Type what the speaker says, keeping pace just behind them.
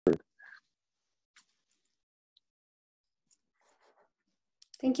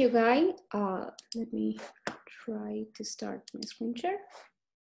Thank you, Guy. Let me try to start my screen share.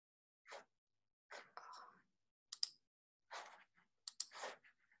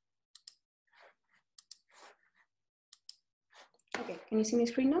 Okay, can you see my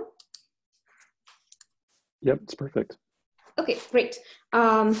screen now? Yep, it's perfect. Okay, great.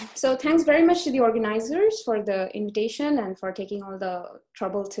 So thanks very much to the organizers for the invitation and for taking all the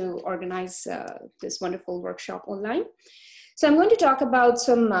trouble to organize this wonderful workshop online. So I'm going to talk about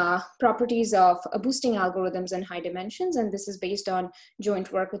some properties of boosting algorithms in high dimensions, and this is based on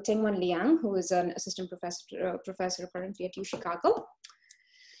joint work with Tingwen Liang, who is an assistant professor currently at UChicago.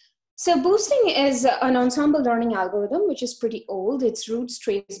 So boosting is an ensemble learning algorithm, which is pretty old. Its roots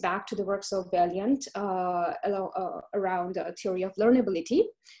trace back to the works of Valiant around the theory of learnability.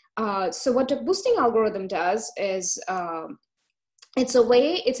 So what a boosting algorithm does is it's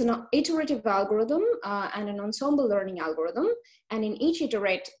an iterative algorithm and an ensemble learning algorithm. And in each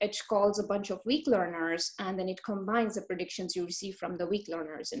iterate, it calls a bunch of weak learners, and then it combines the predictions you receive from the weak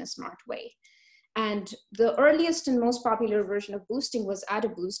learners in a smart way. And the earliest and most popular version of boosting was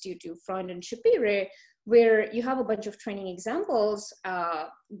AdaBoost due to Freund and Shapiro, where you have a bunch of training examples.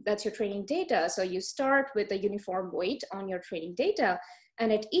 That's your training data. So you start with a uniform weight on your training data.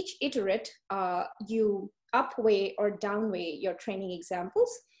 And at each iterate, you upweigh or downweigh your training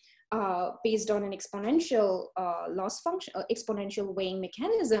examples based on an exponential loss function, exponential weighing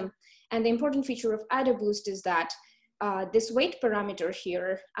mechanism. And the important feature of AdaBoost is that this weight parameter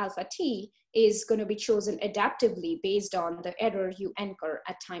here, alpha t, is going to be chosen adaptively based on the error you anchor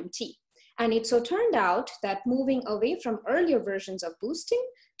at time t. And it so turned out that moving away from earlier versions of boosting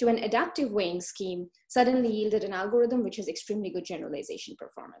to an adaptive weighing scheme suddenly yielded an algorithm which has extremely good generalization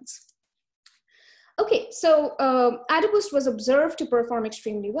performance. Okay, so AdaBoost was observed to perform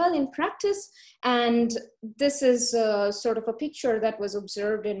extremely well in practice, and this is sort of a picture that was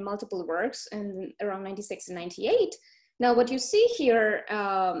observed in multiple works in around 96 and 98. Now, what you see here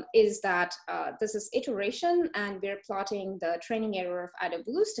is that this is iteration, and we're plotting the training error of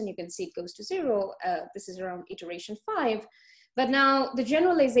AdaBoost, and you can see it goes to 0. This is around iteration 5. But now the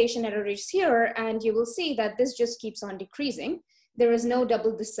generalization error is here, and you will see that this just keeps on decreasing. There is no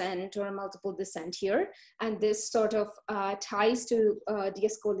double descent or multiple descent here. And this sort of ties to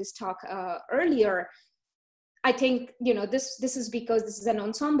Diascoli's talk earlier. I think, you know, this is because this is an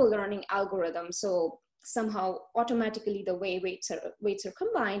ensemble learning algorithm. So somehow automatically the way weights are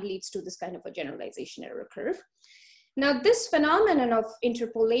combined leads to this kind of a generalization error curve. Now, this phenomenon of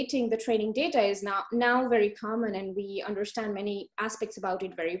interpolating the training data is now very common, and we understand many aspects about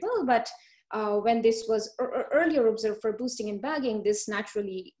it very well. But when this was earlier observed for boosting and bagging, this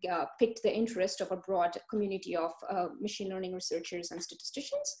naturally piqued the interest of a broad community of machine learning researchers and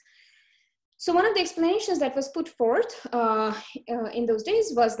statisticians. So one of the explanations that was put forth in those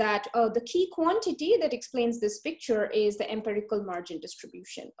days was that the key quantity that explains this picture is the empirical margin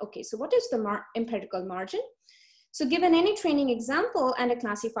distribution. Okay, so what is the empirical margin? So given any training example and a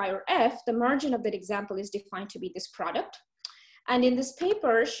classifier F, the margin of that example is defined to be this product. And in this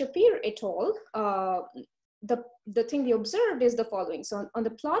paper, Shapiro et al., the thing we observed is the following. So on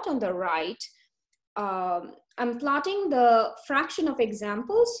the plot on the right, I'm plotting the fraction of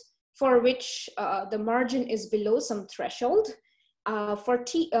examples for which the margin is below some threshold for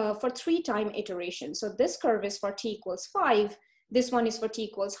 3-time iteration. So this curve is for t equals 5, this one is for t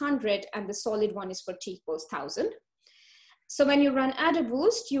equals 100, and the solid one is for t equals 1000. So when you run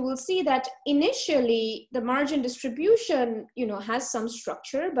AdaBoost, you will see that initially the margin distribution, you know, has some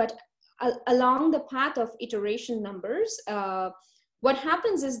structure, but along the path of iteration numbers, what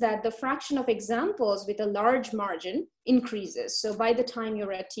happens is that the fraction of examples with a large margin increases. So by the time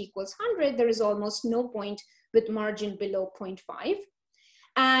you're at t equals 100, there is almost no point with margin below 0.5.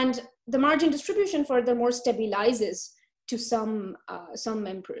 And the margin distribution furthermore stabilizes to some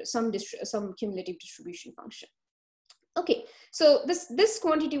cumulative distribution function. Okay, so this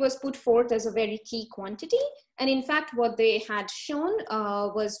quantity was put forth as a very key quantity. And in fact, what they had shown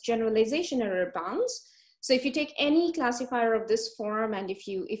was generalization error bounds. So if you take any classifier of this form, and if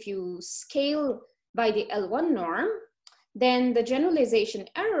you scale by the L1 norm, then the generalization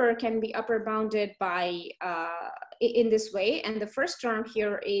error can be upper bounded by in this way. And the first term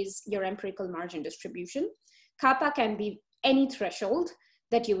here is your empirical margin distribution. Kappa can be any threshold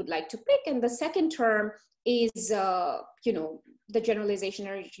that you would like to pick. And the second term is, you know, the generalization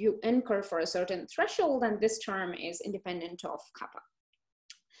error you incur for a certain threshold. And this term is independent of kappa.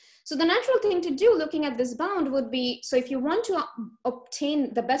 So the natural thing to do looking at this bound would be, so if you want to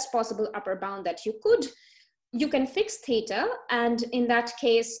obtain the best possible upper bound that you could, you can fix theta. And in that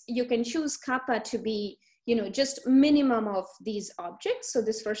case, you can choose kappa to be, just minimum of these objects. So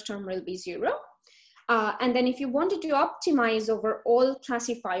this first term will be 0. And then if you wanted to optimize over all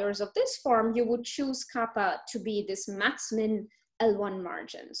classifiers of this form, you would choose kappa to be this max-min L1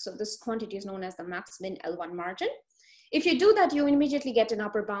 margin. So this quantity is known as the max-min L1 margin. If you do that, you immediately get an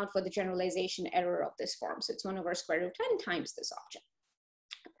upper bound for the generalization error of this form. So it's 1 over square root 10 times this object.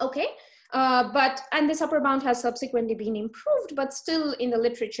 Okay, and this upper bound has subsequently been improved, but still in the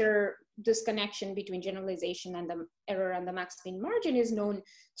literature, this connection between generalization and the error and the max-min margin is known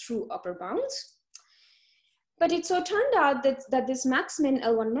through upper bounds. But it so turned out that this max-min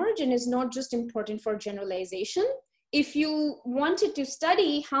L1 margin is not just important for generalization. If you wanted to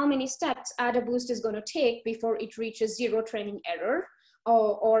study how many steps AdaBoost is going to take before it reaches 0 training error,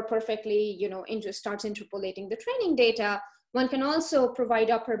 or perfectly, starts interpolating the training data, one can also provide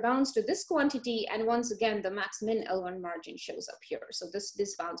upper bounds to this quantity, and once again, the max-min L1 margin shows up here. So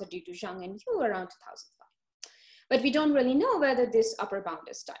these bounds are due to Zhang and Yu around 2005. But we don't really know whether this upper bound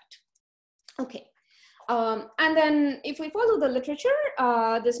is tight. Okay. And then if we follow the literature,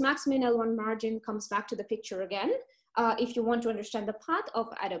 this max-min L1 margin comes back to the picture again if you want to understand the path of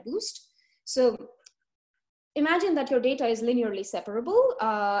AdaBoost. So imagine that your data is linearly separable,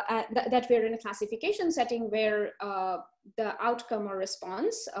 that we're in a classification setting where the outcome or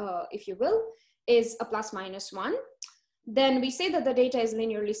response, if you will, is a plus minus 1. Then we say that the data is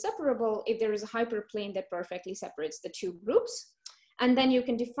linearly separable if there is a hyperplane that perfectly separates the two groups. And then you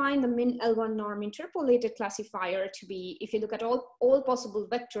can define the min L1 norm interpolated classifier to be, if you look at all possible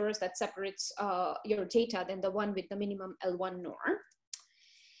vectors that separates your data, then the one with the minimum L1 norm.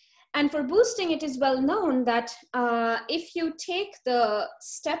 And for boosting, it is well known that if you take the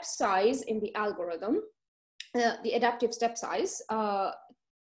step size in the algorithm, the adaptive step size,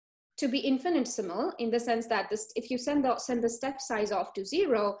 to be infinitesimal, in the sense that if you send the step size off to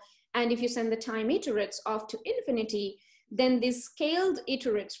 0, and if you send the time iterates off to infinity, then these scaled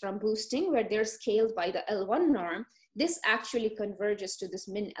iterates from boosting, where they're scaled by the L1 norm, this actually converges to this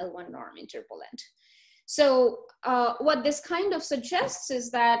min L1 norm interpolant. So what this kind of suggests is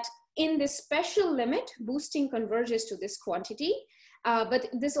that in this special limit, boosting converges to this quantity, but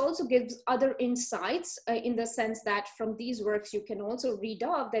this also gives other insights in the sense that from these works, you can also read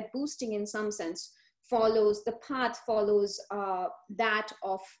off that boosting in some sense the path follows that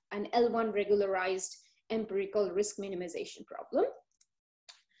of an L1 regularized empirical risk minimization problem.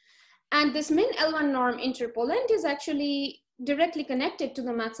 And this min L1 norm interpolant is actually directly connected to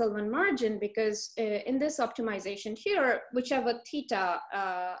the max L1 margin, because in this optimization here, whichever theta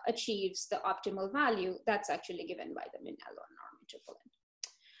achieves the optimal value, that's actually given by the min L1 norm interpolant.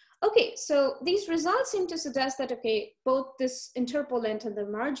 Okay, so these results seem to suggest that, okay, both this interpolant and the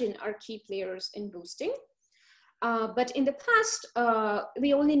margin are key players in boosting. But in the past,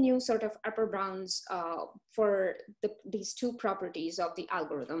 we only knew sort of upper bounds for these two properties of the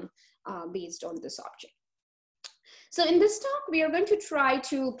algorithm based on this object. So in this talk, we are going to try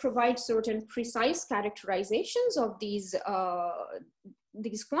to provide certain precise characterizations of these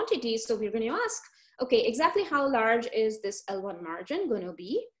quantities. So we're going to ask, okay, exactly how large is this L1 margin going to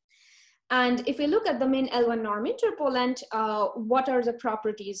be? And if we look at the min L1 norm interpolant, what are the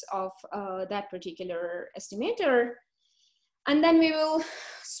properties of that particular estimator? And then we will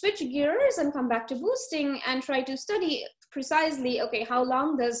switch gears and come back to boosting and try to study precisely, okay, how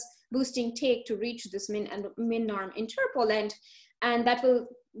long does boosting take to reach this min norm interpolant? And that will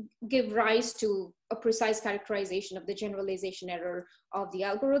give rise to a precise characterization of the generalization error of the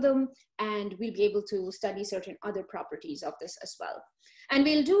algorithm. And we'll be able to study certain other properties of this as well. And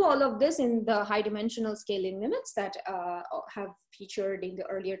we'll do all of this in the high dimensional scaling limits that have featured in the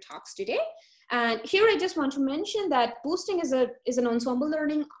earlier talks today. And here I just want to mention that boosting is an ensemble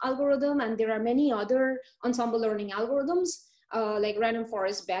learning algorithm, and there are many other ensemble learning algorithms like random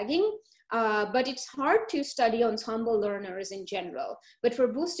forest bagging. But it's hard to study ensemble learners in general. But for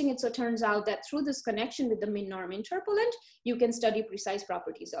boosting, it so turns out that through this connection with the min norm interpolant, you can study precise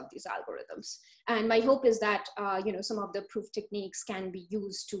properties of these algorithms. And my hope is that some of the proof techniques can be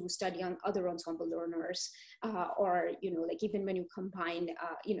used to study on other ensemble learners, or like even when you combine,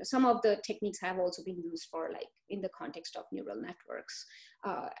 some of the techniques have also been used for like in the context of neural networks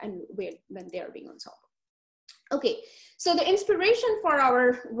and when they are being ensembled. Okay, so the inspiration for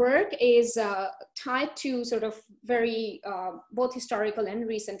our work is tied to sort of very both historical and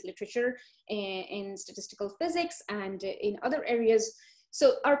recent literature in statistical physics and in other areas.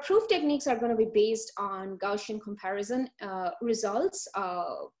 So our proof techniques are going to be based on Gaussian comparison results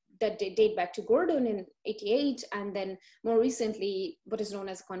that date back to Gordon in '88, and then more recently, what is known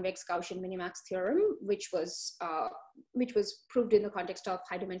as the convex Gaussian minimax theorem, which was proved in the context of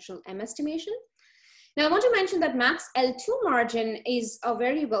high dimensional M estimation. Now, I want to mention that max L2 margin is a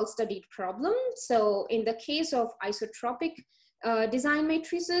very well-studied problem. So in the case of isotropic design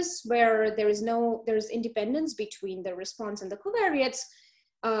matrices where there's independence between the response and the covariates,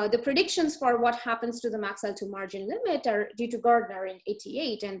 the predictions for what happens to the max L2 margin limit are due to Gardner in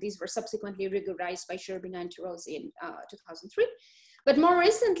 '88, and these were subsequently rigorized by Sherbina and Tirolzi in 2003. But more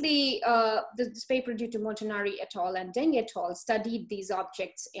recently, this paper due to Montanari et al. And Deng et al. Studied these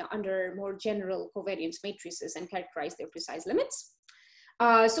objects under more general covariance matrices and characterized their precise limits.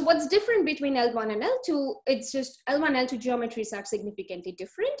 So what's different between L1 and L2? It's just L1, L2 geometries are significantly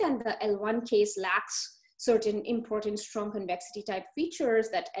different, and the L1 case lacks certain important strong convexity type features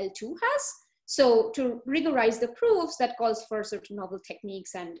that L2 has. So to rigorize the proofs, that calls for certain novel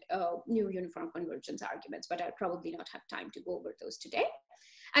techniques and new uniform convergence arguments, but I'll probably not have time to go over those today.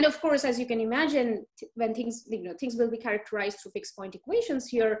 And of course, as you can imagine, when things will be characterized through fixed point equations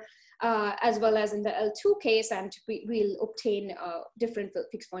here, as well as in the L2 case, and we'll obtain different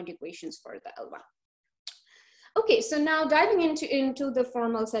fixed point equations for the L1. Okay, so now diving into the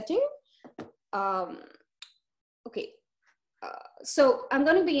formal setting. So I'm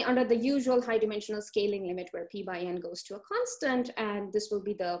going to be under the usual high dimensional scaling limit where p by n goes to a constant, and this will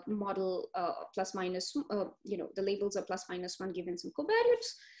be the model plus minus, the labels are plus minus 1 given some covariates.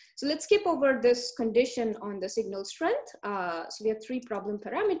 So let's skip over this condition on the signal strength. So we have 3 problem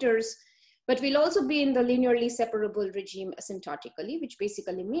parameters, but we'll also be in the linearly separable regime asymptotically, which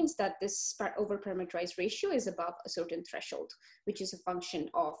basically means that this over parameterized ratio is above a certain threshold, which is a function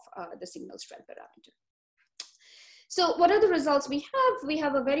of the signal strength parameter. So what are the results we have? We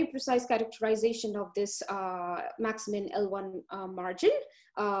have a very precise characterization of this max-min L1 margin.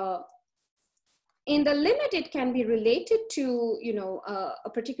 In the limit, it can be related to a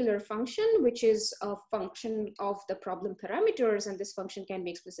particular function, which is a function of the problem parameters, and this function can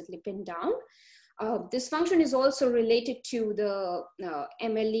be explicitly pinned down. This function is also related to the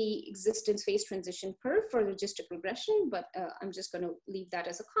MLE existence phase transition curve for logistic regression, but I'm just going to leave that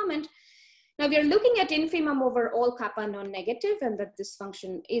as a comment. Now we are looking at infimum over all kappa non-negative, and that this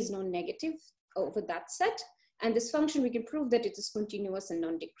function is non-negative over that set. And this function, we can prove that it is continuous and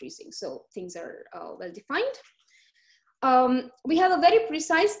non-decreasing. So things are well defined. We have a very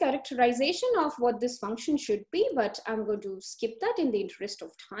precise characterization of what this function should be, but I'm going to skip that in the interest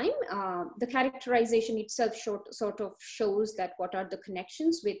of time. The characterization itself sort of shows that what are the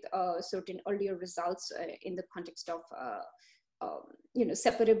connections with certain earlier results in the context of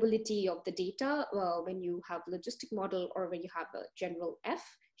separability of the data when you have logistic model or when you have a general F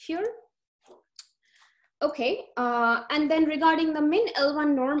here. Okay, and then regarding the min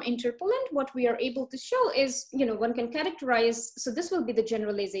L1 norm interpolant, what we are able to show is, one can characterize, so this will be the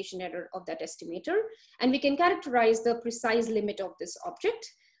generalization error of that estimator, and we can characterize the precise limit of this object.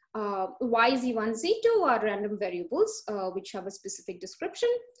 Y, Z1, Z2 are random variables which have a specific description.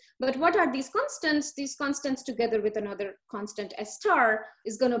 But what are these constants? These constants together with another constant S star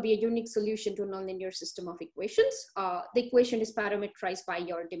is going to be a unique solution to a nonlinear system of equations. The equation is parameterized by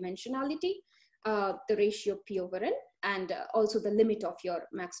your dimensionality, the ratio P over N, and also the limit of your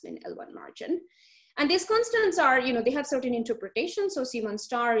max-min L1 margin. And these constants are, they have certain interpretations. So C1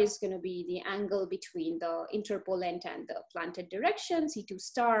 star is going to be the angle between the interpolant and the planted direction. C2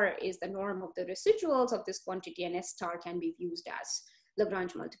 star is the norm of the residuals of this quantity, and S star can be used as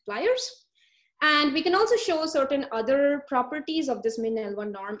Lagrange multipliers. And we can also show certain other properties of this min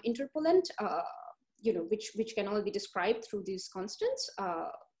L1 norm interpolant, which can all be described through these constants.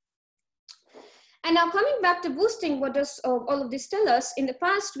 And now coming back to boosting, what does all of this tell us? In the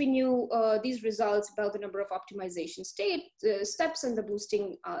past, we knew these results about the number of optimization steps in the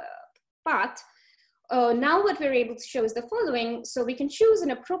boosting path. Now what we're able to show is the following. So we can choose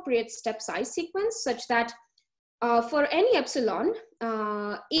an appropriate step size sequence such that for any epsilon,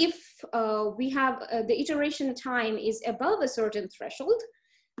 if we have the iteration time is above a certain threshold,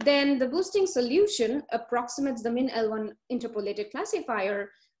 then the boosting solution approximates the min L1 interpolated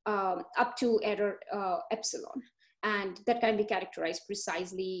classifier up to error epsilon. And that can be characterized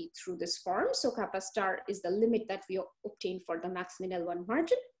precisely through this form. So kappa star is the limit that we obtain for the max min L1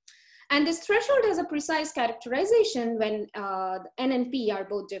 margin. And this threshold has a precise characterization when N and P are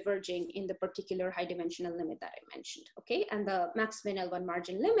both diverging in the particular high dimensional limit that I mentioned, okay? And the max min L1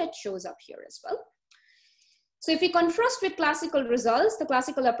 margin limit shows up here as well. So if we contrast with classical results, the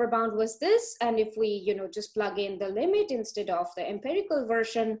classical upper bound was this, and if we just plug in the limit instead of the empirical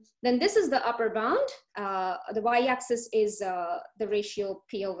version, then this is the upper bound. The y-axis is the ratio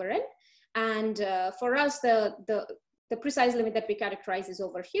P over N, and for us the the precise limit that we characterize is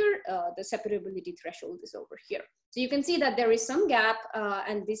over here. The separability threshold is over here. So you can see that there is some gap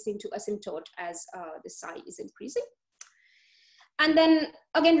and this into asymptote as the psi is increasing. And then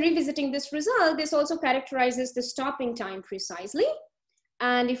again, revisiting this result, this also characterizes the stopping time precisely.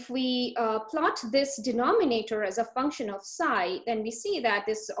 And if we plot this denominator as a function of psi, then we see that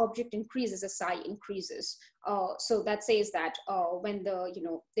this object increases as psi increases. So that says that when the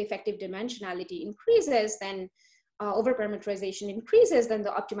effective dimensionality increases, then overparameterization increases, then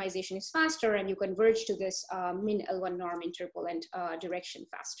the optimization is faster, and you converge to this min L1 norm interpolant direction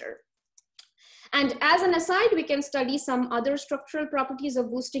faster. And as an aside, we can study some other structural properties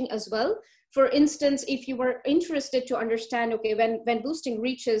of boosting as well. For instance, if you were interested to understand, okay, when boosting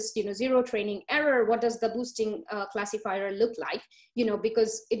reaches zero training error, what does the boosting classifier look like?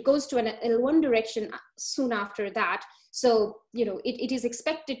 Because it goes to an L1 direction soon after that. So it is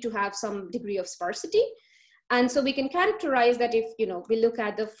expected to have some degree of sparsity. And so we can characterize that if we look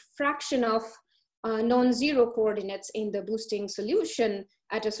at the fraction of non-zero coordinates in the boosting solution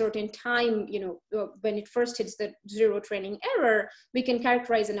at a certain time, when it first hits the zero training error, we can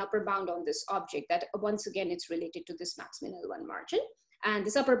characterize an upper bound on this object that once again, it's related to this max min L1 margin. And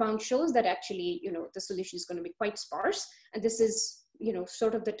this upper bound shows that actually, the solution is going to be quite sparse. And this is,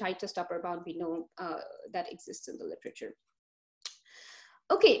 sort of the tightest upper bound we know that exists in the literature.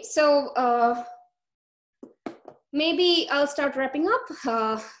 Okay, so maybe I'll start wrapping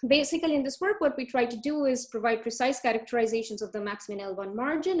up. Basically in this work, what we try to do is provide precise characterizations of the max min L1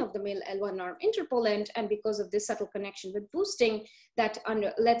 margin of the min L1 norm interpolant. And because of this subtle connection with boosting, that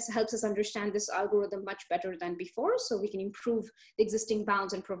helps us understand this algorithm much better than before. So we can improve the existing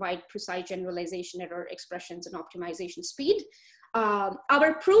bounds and provide precise generalization error expressions and optimization speed.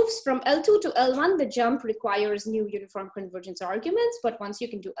 Our proofs from L2 to L1, the jump requires new uniform convergence arguments, but once you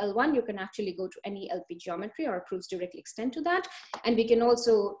can do L1, you can actually go to any LP geometry. Our proofs directly extend to that. And we can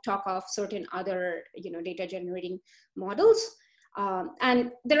also talk of certain other data generating models.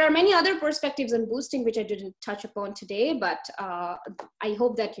 And there are many other perspectives on boosting, which I didn't touch upon today, but I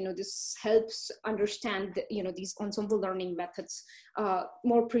hope that this helps understand these ensemble learning methods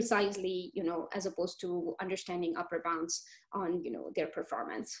more precisely, as opposed to understanding upper bounds on their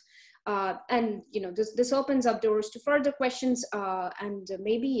performance. And this opens up doors to further questions, and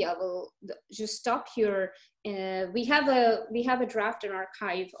maybe I will just stop here. We have a draft and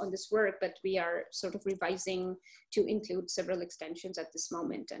archive on this work, but we are sort of revising to include several extensions at this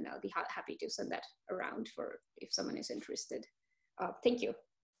moment, and I'll be happy to send that around for if someone is interested. Thank you.